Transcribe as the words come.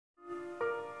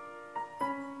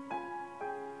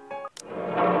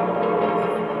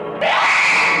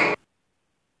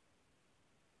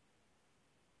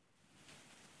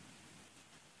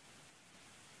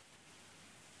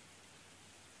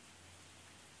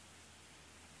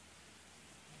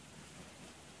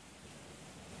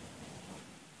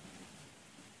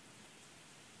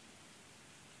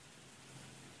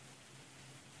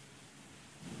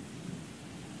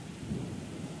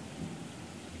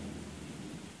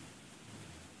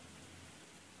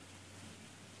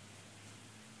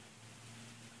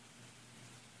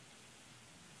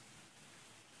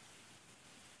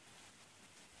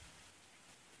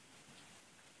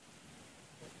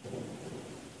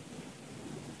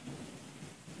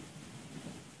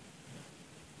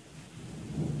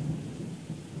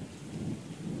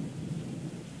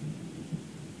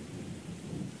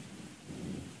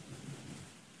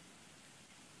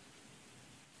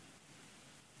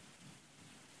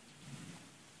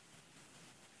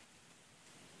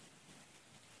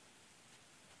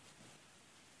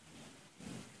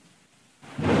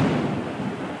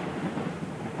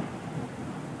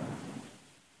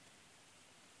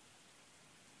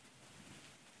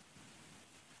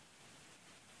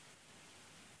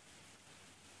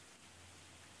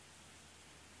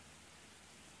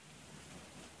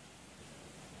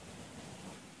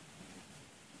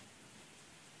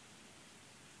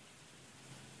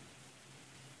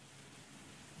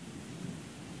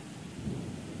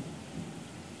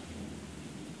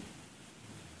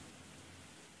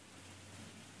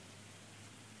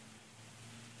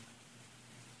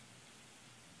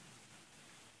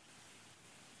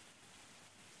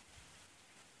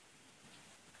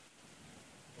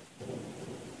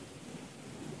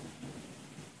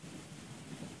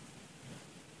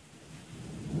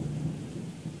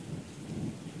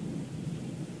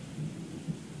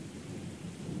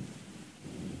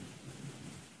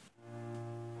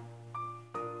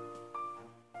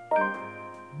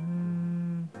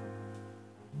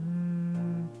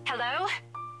Hello?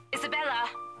 Isabella?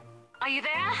 Are you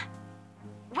there?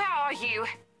 Where are you?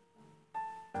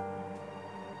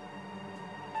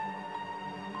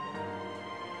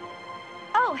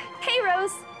 Oh, hey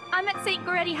Rose! I'm at St.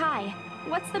 Goretti High.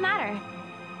 What's the matter?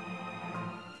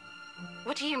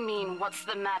 What do you mean, what's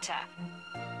the matter?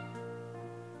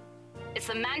 It's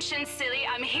the mansion, silly.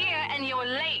 I'm here and you're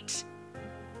late.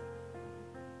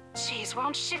 Jeez, we're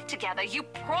on shift together. You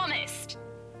promised.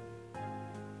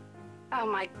 Oh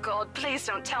my god, please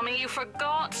don't tell me you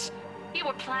forgot. You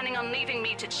were planning on leaving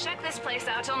me to check this place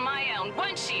out on my own,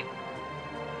 weren't you?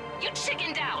 You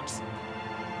chickened out.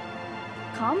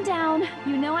 Calm down.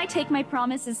 You know I take my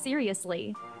promises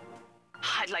seriously.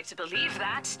 I'd like to believe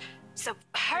that. So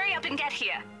hurry up and get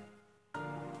here.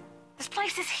 This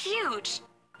place is huge.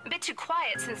 A bit too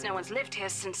quiet since no one's lived here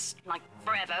since, like,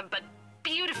 forever, but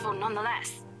beautiful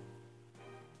nonetheless.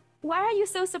 Why are you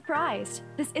so surprised?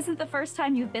 This isn't the first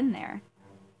time you've been there.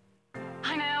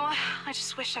 I know. I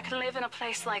just wish I could live in a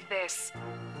place like this.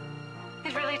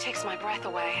 It really takes my breath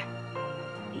away.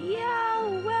 Yeah,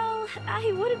 well,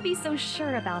 I wouldn't be so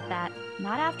sure about that.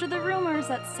 Not after the rumors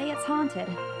that say it's haunted.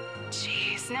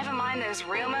 Jeez, never mind those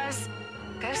rumors.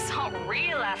 Ghosts aren't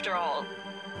real after all.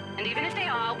 And even if they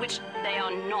are, which they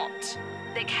are not,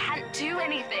 they can't do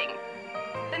anything.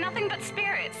 They're nothing but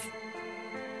spirits.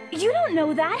 You don't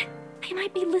know that! They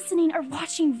might be listening or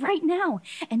watching right now,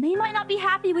 and they might not be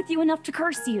happy with you enough to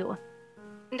curse you.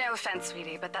 No offense,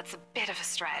 sweetie, but that's a bit of a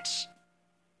stretch.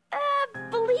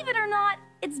 Believe it or not,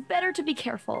 it's better to be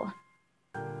careful.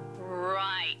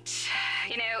 Right.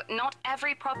 You know, not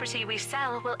every property we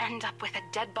sell will end up with a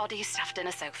dead body stuffed in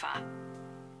a sofa.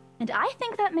 And I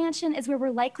think that mansion is where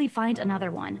we'll likely find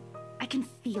another one. I can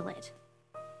feel it.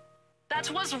 That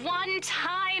was one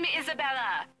time,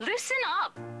 Isabella! Loosen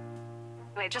up!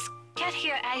 Wait, just get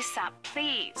here ASAP,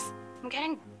 please. I'm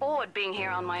getting bored being here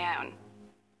on my own.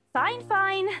 Fine,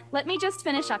 fine. Let me just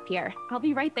finish up here. I'll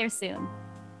be right there soon.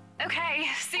 Okay,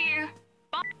 see you.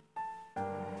 Bye.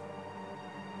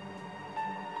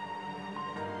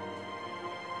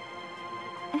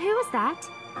 Who was that?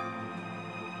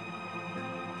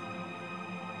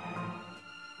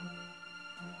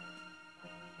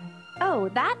 Oh,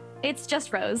 that? It's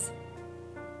just Rose.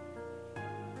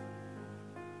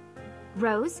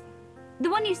 Rose? The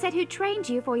one you said who trained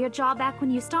you for your job back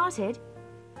when you started?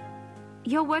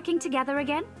 You're working together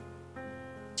again?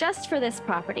 Just for this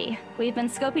property. We've been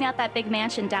scoping out that big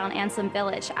mansion down Ansem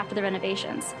Village after the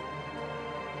renovations.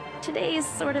 Today's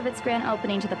sort of its grand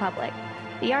opening to the public.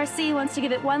 The RC wants to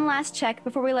give it one last check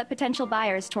before we let potential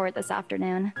buyers tour it this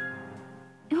afternoon.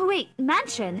 Oh, wait,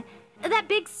 mansion? That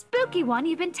big spooky one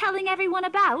you've been telling everyone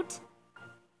about?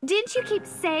 Didn't you keep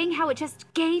saying how it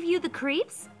just gave you the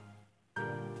creeps?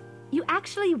 You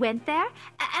actually went there?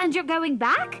 And you're going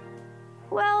back?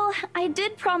 Well, I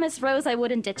did promise Rose I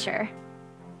wouldn't ditch her.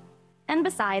 And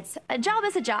besides, a job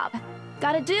is a job.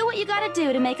 Gotta do what you gotta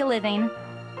do to make a living.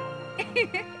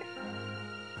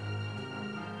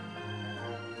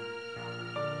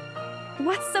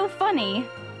 What's so funny?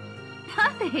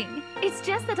 Nothing. It's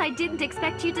just that I didn't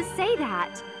expect you to say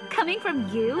that. Coming from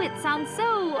you, it sounds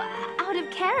so out of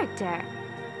character.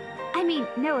 I mean,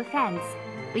 no offense,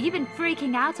 but you've been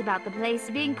freaking out about the place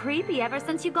being creepy ever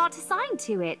since you got assigned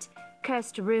to it.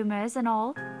 Cursed rumors and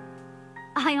all.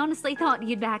 I honestly thought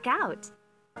you'd back out.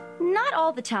 Not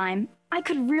all the time. I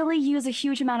could really use a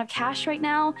huge amount of cash right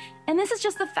now, and this is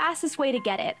just the fastest way to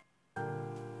get it.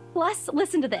 Plus,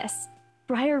 listen to this.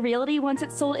 Briar Realty wants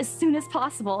it sold as soon as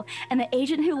possible, and the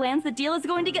agent who lands the deal is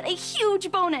going to get a huge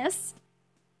bonus.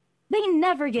 They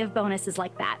never give bonuses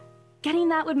like that. Getting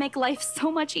that would make life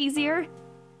so much easier.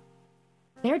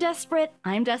 They're desperate,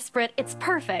 I'm desperate, it's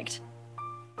perfect.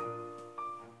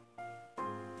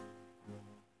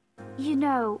 You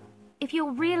know, if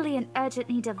you're really in urgent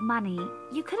need of money,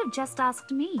 you could have just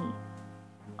asked me.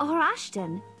 Or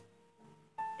Ashton.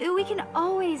 We can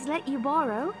always let you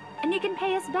borrow, and you can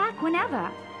pay us back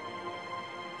whenever.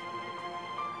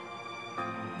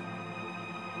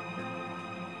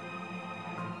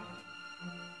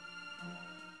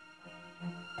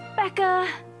 Becca!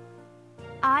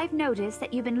 I've noticed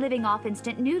that you've been living off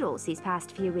instant noodles these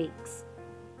past few weeks.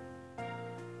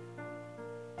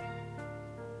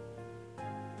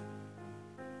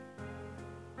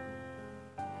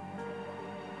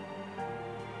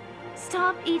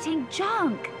 Stop eating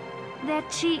junk! They're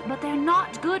cheap, but they're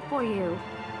not good for you.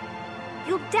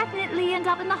 You'll definitely end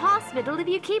up in the hospital if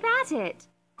you keep at it.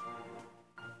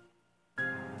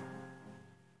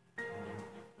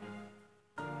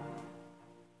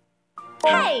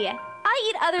 Hey! I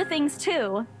eat other things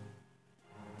too.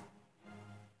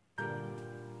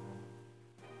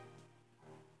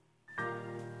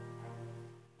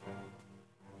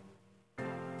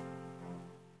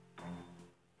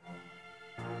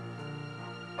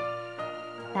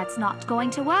 That's not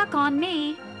going to work on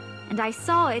me. And I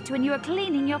saw it when you were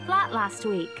cleaning your flat last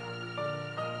week.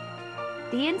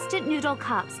 The instant noodle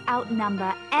cups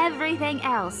outnumber everything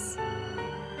else.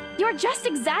 You're just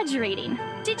exaggerating.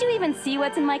 Did you even see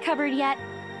what's in my cupboard yet?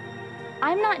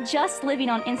 I'm not just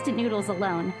living on instant noodles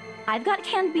alone. I've got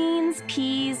canned beans,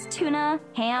 peas, tuna,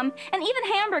 ham, and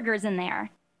even hamburgers in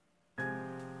there.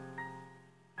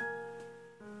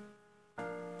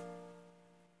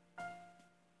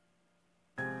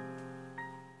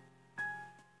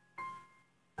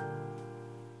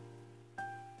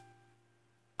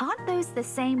 Aren't those the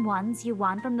same ones you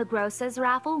won from the grocer's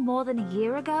raffle more than a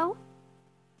year ago?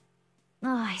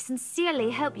 Oh, I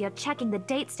sincerely hope you're checking the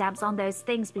date stamps on those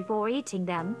things before eating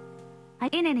them.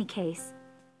 In any case,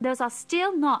 those are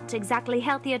still not exactly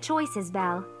healthier choices,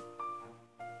 Belle.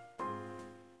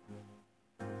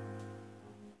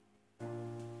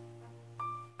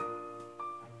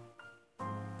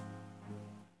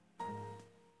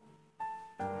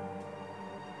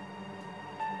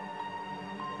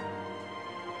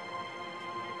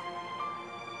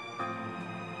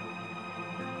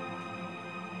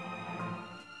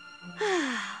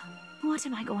 What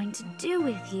am I going to do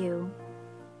with you?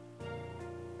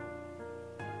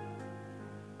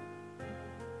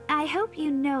 I hope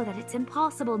you know that it's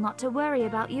impossible not to worry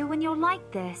about you when you're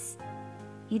like this.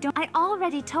 I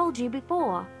already told you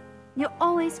before. You're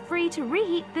always free to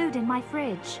reheat food in my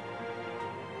fridge.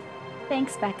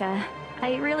 Thanks, Becca.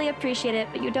 I really appreciate it,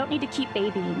 but you don't need to keep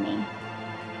babying me.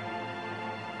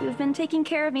 You've been taking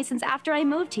care of me since after I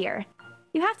moved here.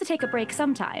 You have to take a break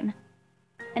sometime.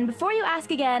 And before you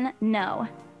ask again, no.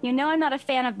 You know I'm not a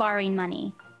fan of borrowing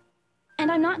money.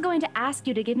 And I'm not going to ask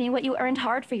you to give me what you earned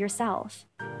hard for yourself.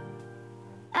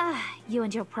 You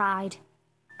and your pride.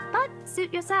 But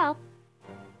suit yourself.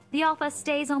 The offer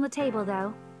stays on the table,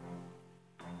 though.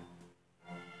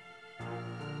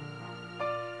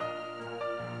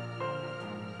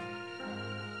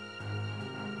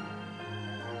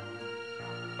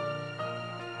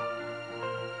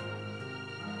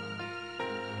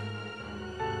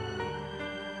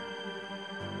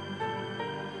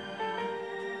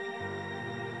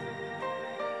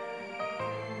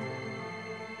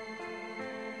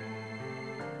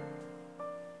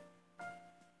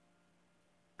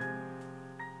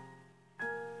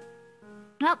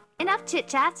 Well, enough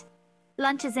chit-chat.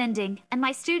 Lunch is ending, and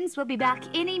my students will be back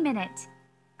any minute.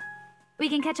 We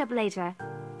can catch up later.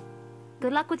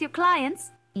 Good luck with your clients.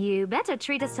 You better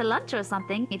treat us to lunch or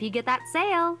something if you get that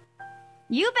sale.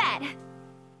 You bet!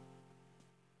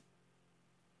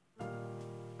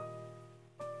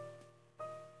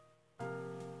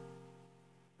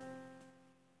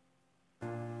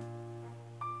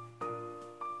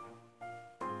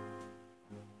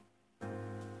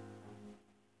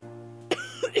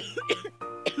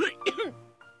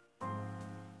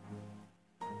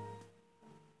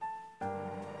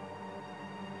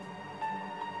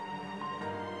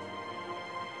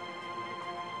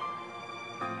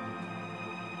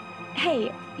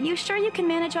 Hey, you sure you can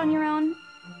manage on your own?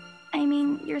 I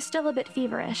mean, you're still a bit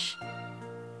feverish.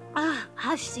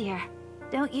 Hush, dear.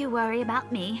 Don't you worry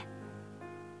about me.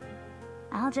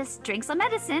 I'll just drink some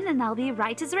medicine and I'll be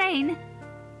right as rain.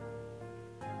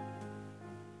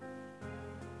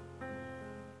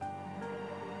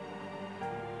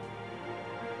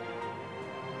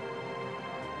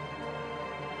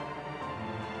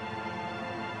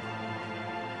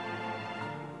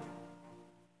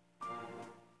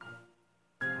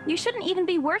 You shouldn't even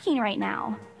be working right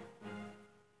now.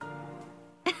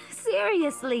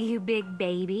 Seriously, you big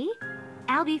baby.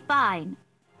 I'll be fine.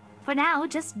 For now,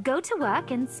 just go to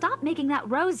work and stop making that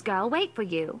Rose girl wait for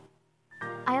you.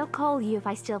 I'll call you if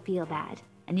I still feel bad,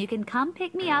 and you can come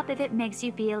pick me up if it makes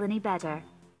you feel any better.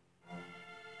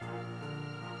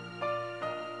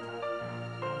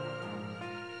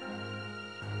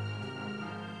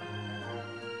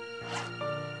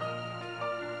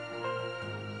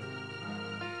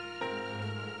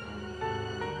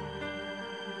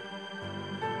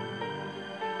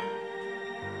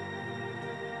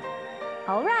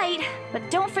 All right, but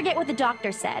don't forget what the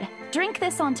doctor said. Drink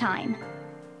this on time.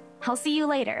 I'll see you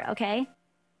later, okay?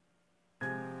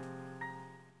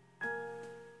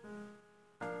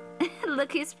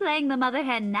 Look who's playing the mother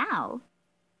hen now.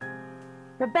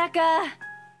 Rebecca!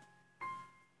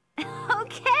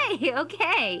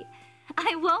 Okay.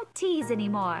 I won't tease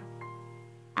anymore.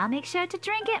 I'll make sure to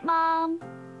drink it, Mom.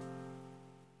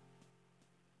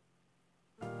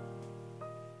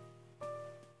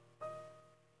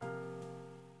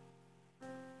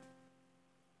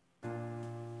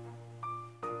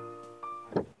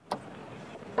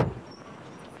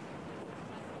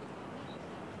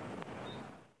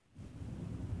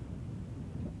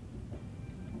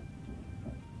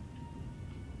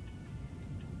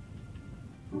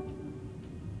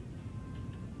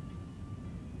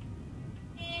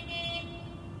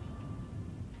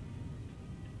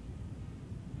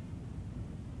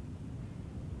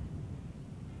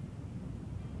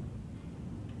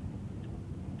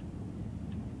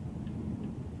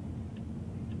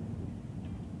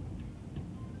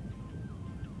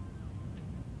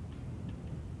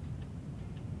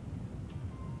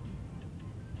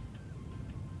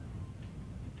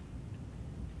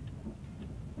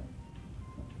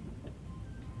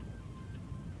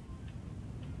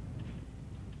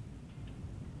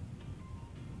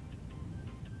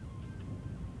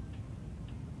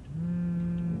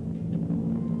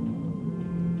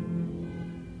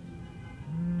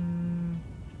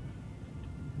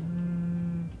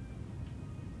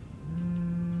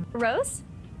 Rose?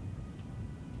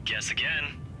 Guess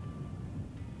again.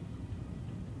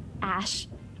 Ash.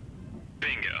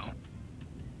 Bingo.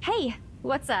 Hey,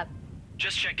 what's up?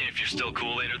 Just checking if you're still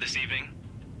cool later this evening.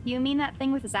 You mean that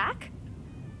thing with Zach?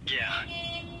 Yeah.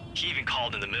 He even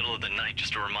called in the middle of the night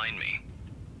just to remind me.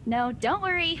 No, don't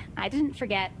worry. I didn't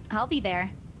forget. I'll be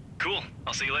there. Cool.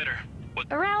 I'll see you later. What?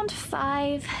 Around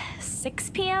 6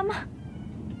 p.m.?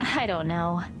 I don't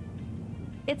know.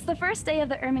 It's the first day of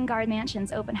the Ermengarde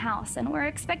Mansion's open house, and we're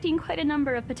expecting quite a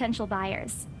number of potential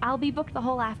buyers. I'll be booked the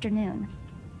whole afternoon.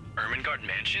 Ermengarde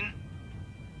Mansion?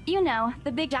 You know,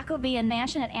 the big Jacobean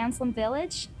mansion at Anselm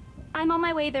Village? I'm on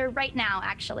my way there right now,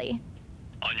 actually.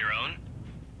 On your own?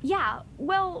 Yeah,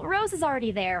 well, Rose is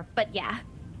already there, but yeah.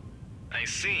 I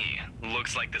see.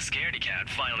 Looks like the scaredy cat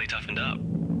finally toughened up.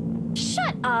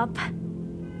 Shut up!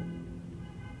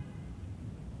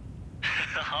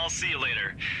 I'll see you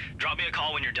later. Drop me a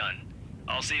call when you're done.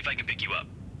 I'll see if I can pick you up.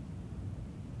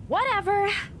 Whatever.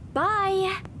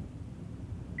 Bye.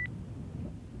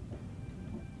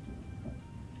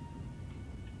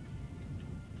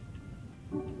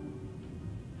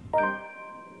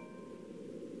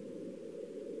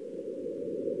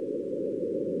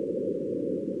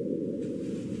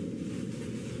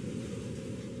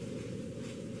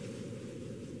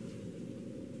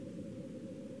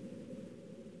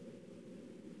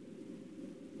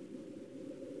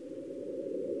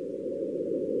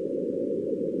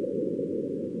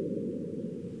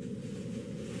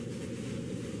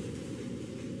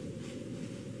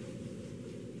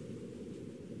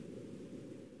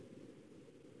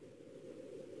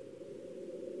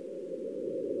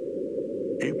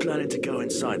 You planning to go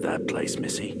inside that place,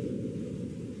 Missy?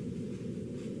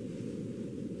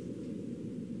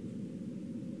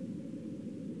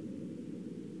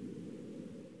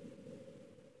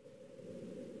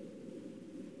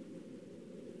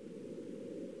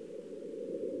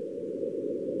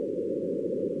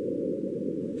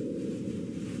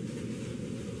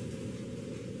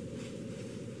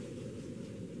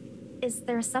 Is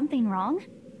there something wrong?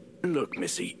 Look,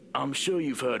 Missy, I'm sure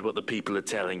you've heard what the people are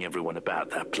telling everyone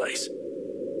about that place.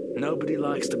 Nobody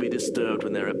likes to be disturbed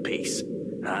when they're at peace,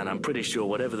 and I'm pretty sure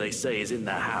whatever they say is in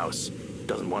that house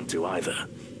doesn't want to either.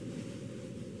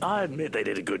 I admit they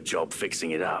did a good job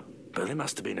fixing it up, but there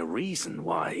must have been a reason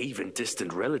why even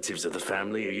distant relatives of the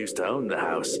family who used to own the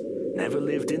house never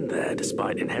lived in there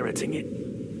despite inheriting it.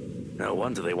 No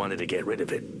wonder they wanted to get rid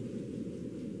of it.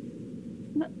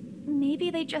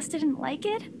 Maybe they just didn't like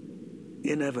it?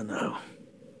 You never know.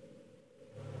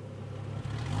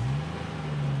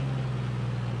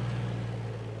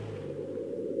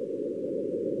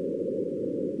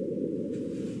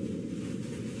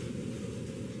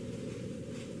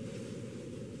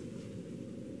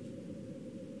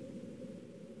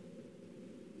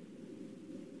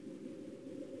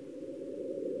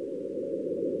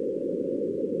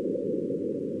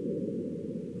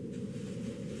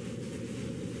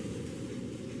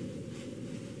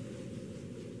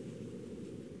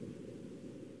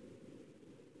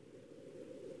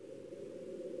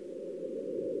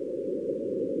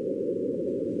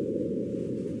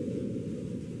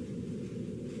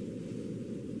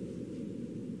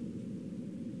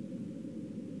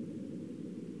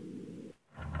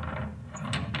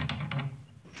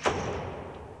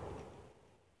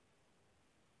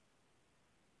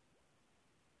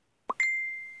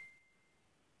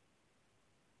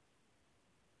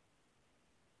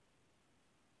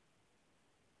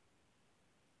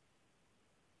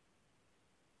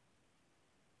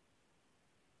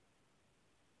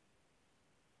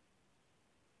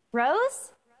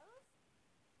 Rose?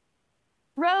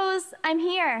 Rose, I'm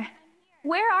here.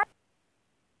 Where are...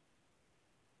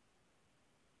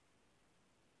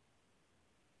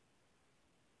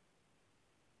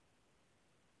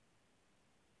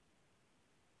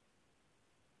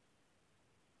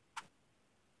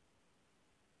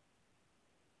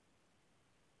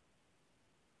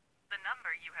 The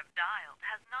number you have dialed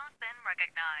has not been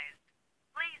recognized.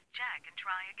 Please check and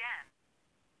try again.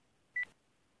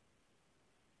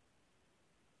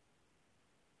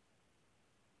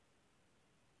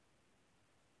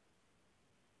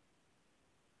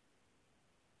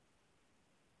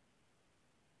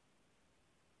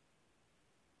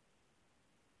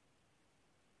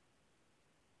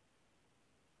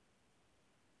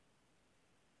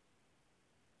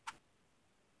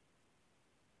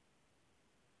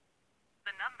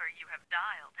 The number you have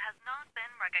dialed has not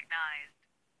been recognized.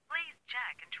 Please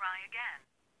check and try again.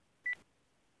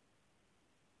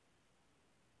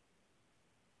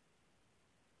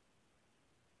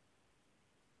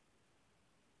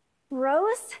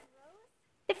 Rose?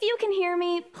 If you can hear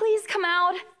me, please come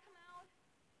out.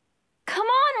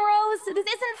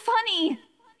 funny.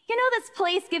 You know this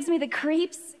place gives me the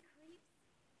creeps.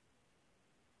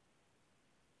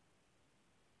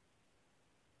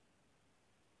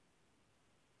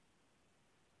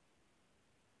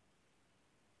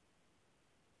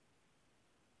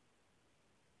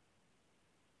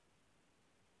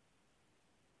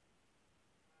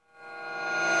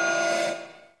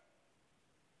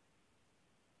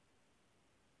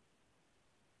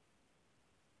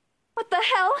 What the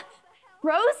hell?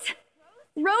 Rose?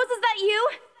 Rose, is that you?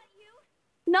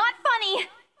 Not funny.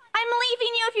 I'm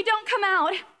leaving you if you don't come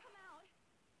out.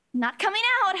 Not coming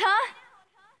out, huh?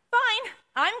 Fine,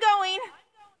 I'm going.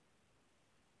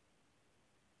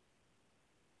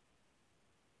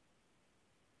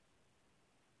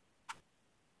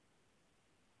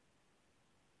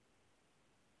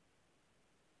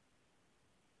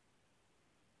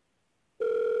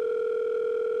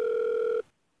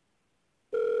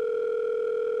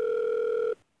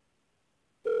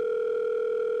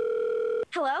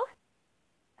 Hello?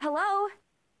 Hello?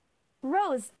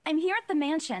 Rose, I'm here at the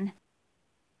mansion.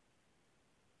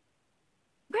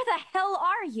 Where the hell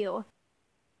are you?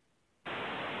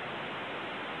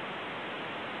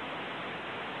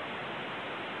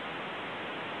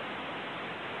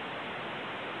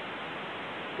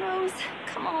 Rose,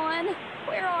 come on.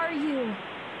 Where are you?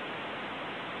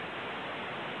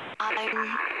 I'm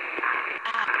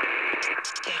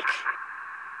sick.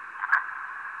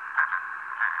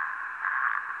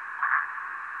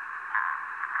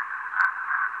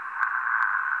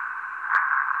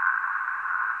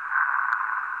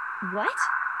 What?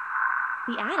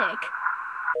 The attic?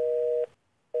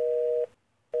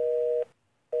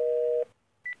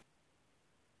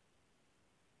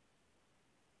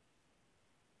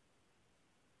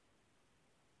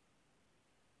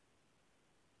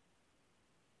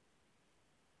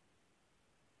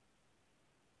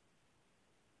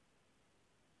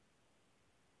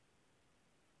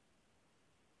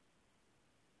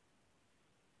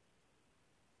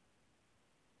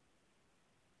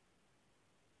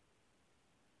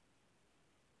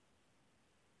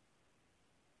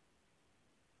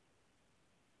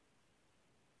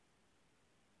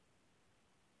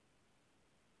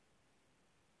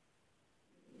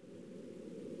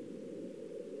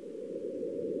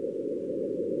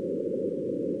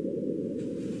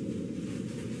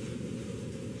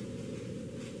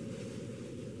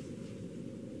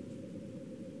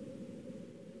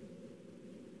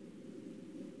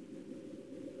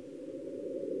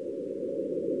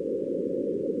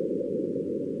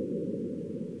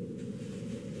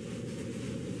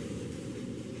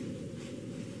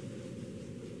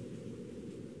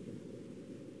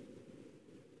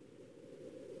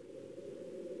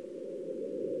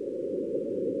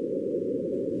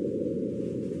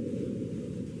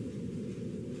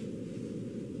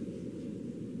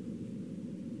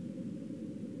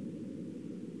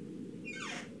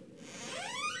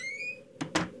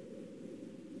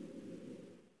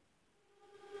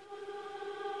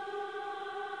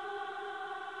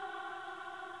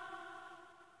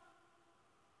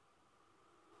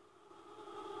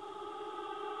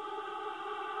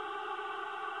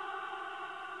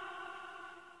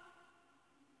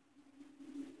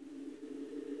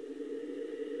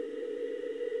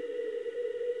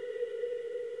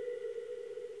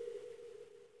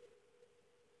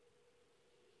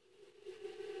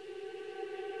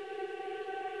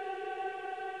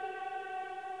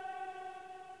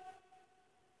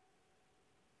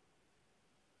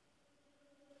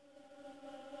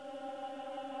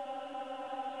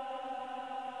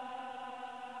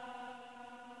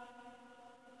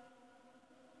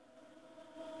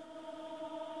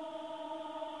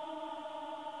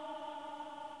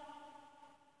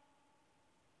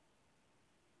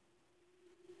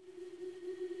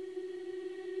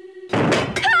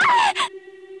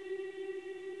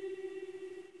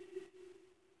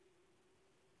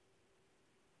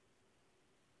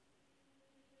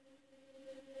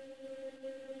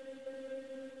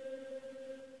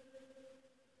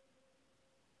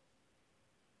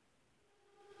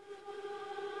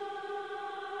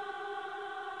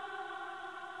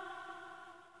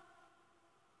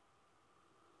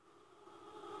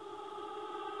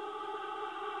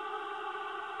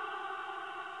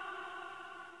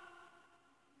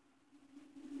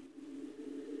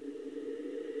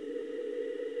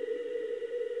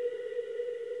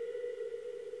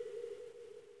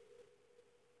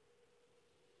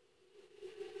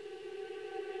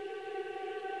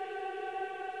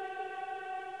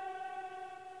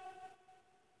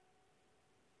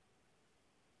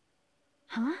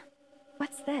 Huh?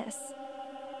 What's this?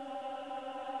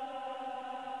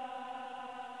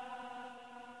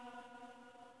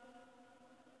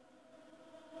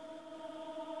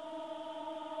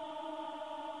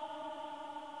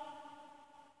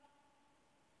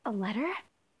 A letter?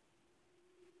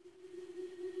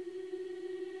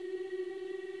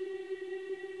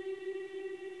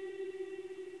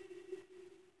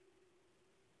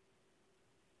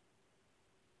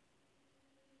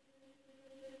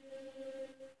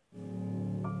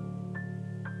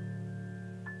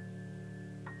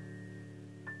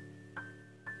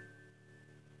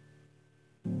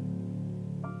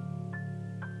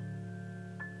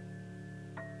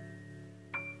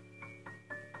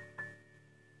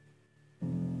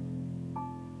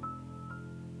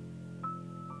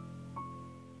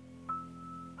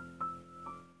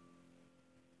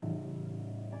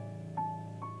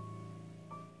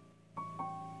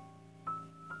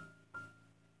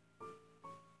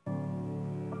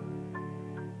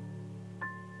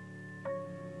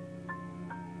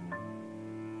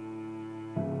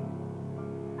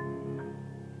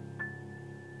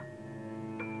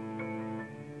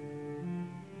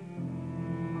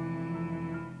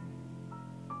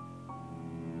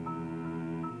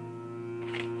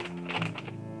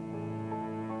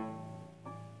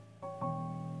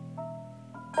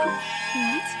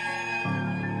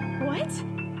 What?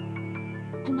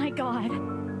 Oh my god.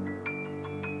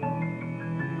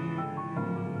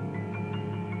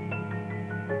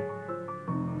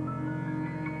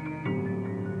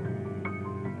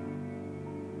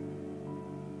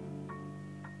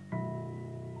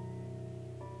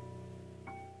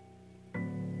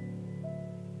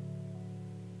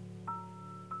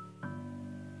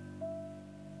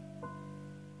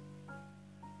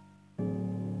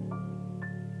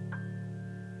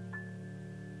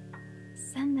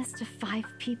 Send this to 5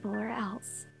 people or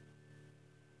else.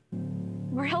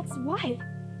 Or else what?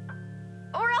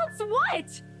 Or else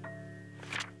what?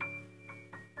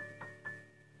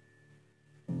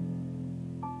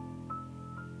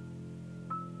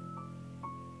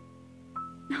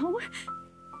 No.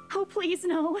 Oh, please,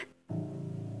 no.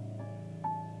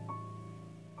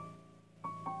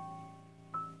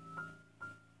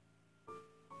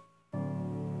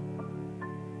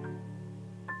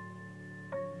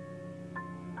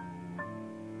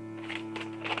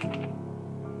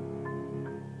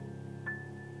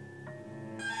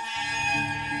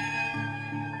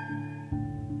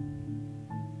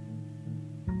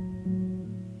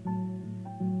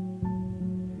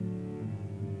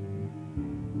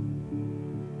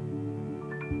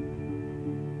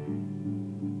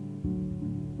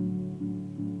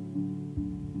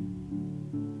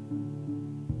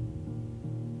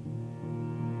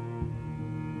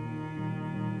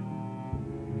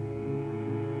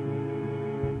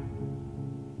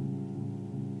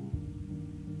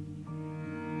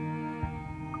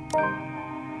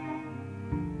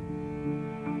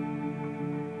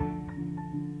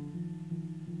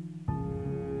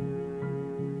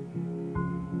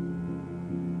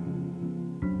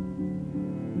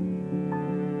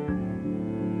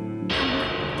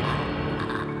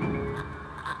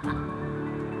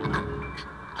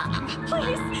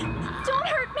 Please, don't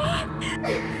hurt me!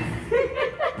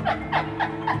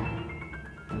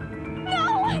 No!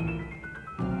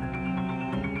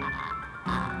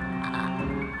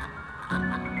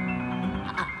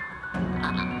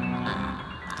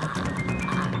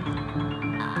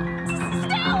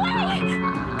 Stay away!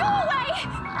 Go away!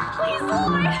 Please,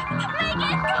 Lord! Make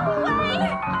it go away!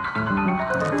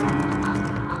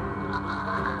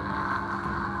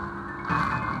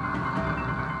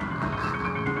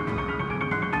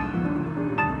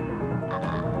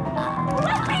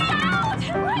 Let me out!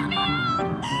 Let me out!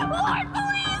 Lord,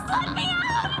 please, let me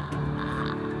out!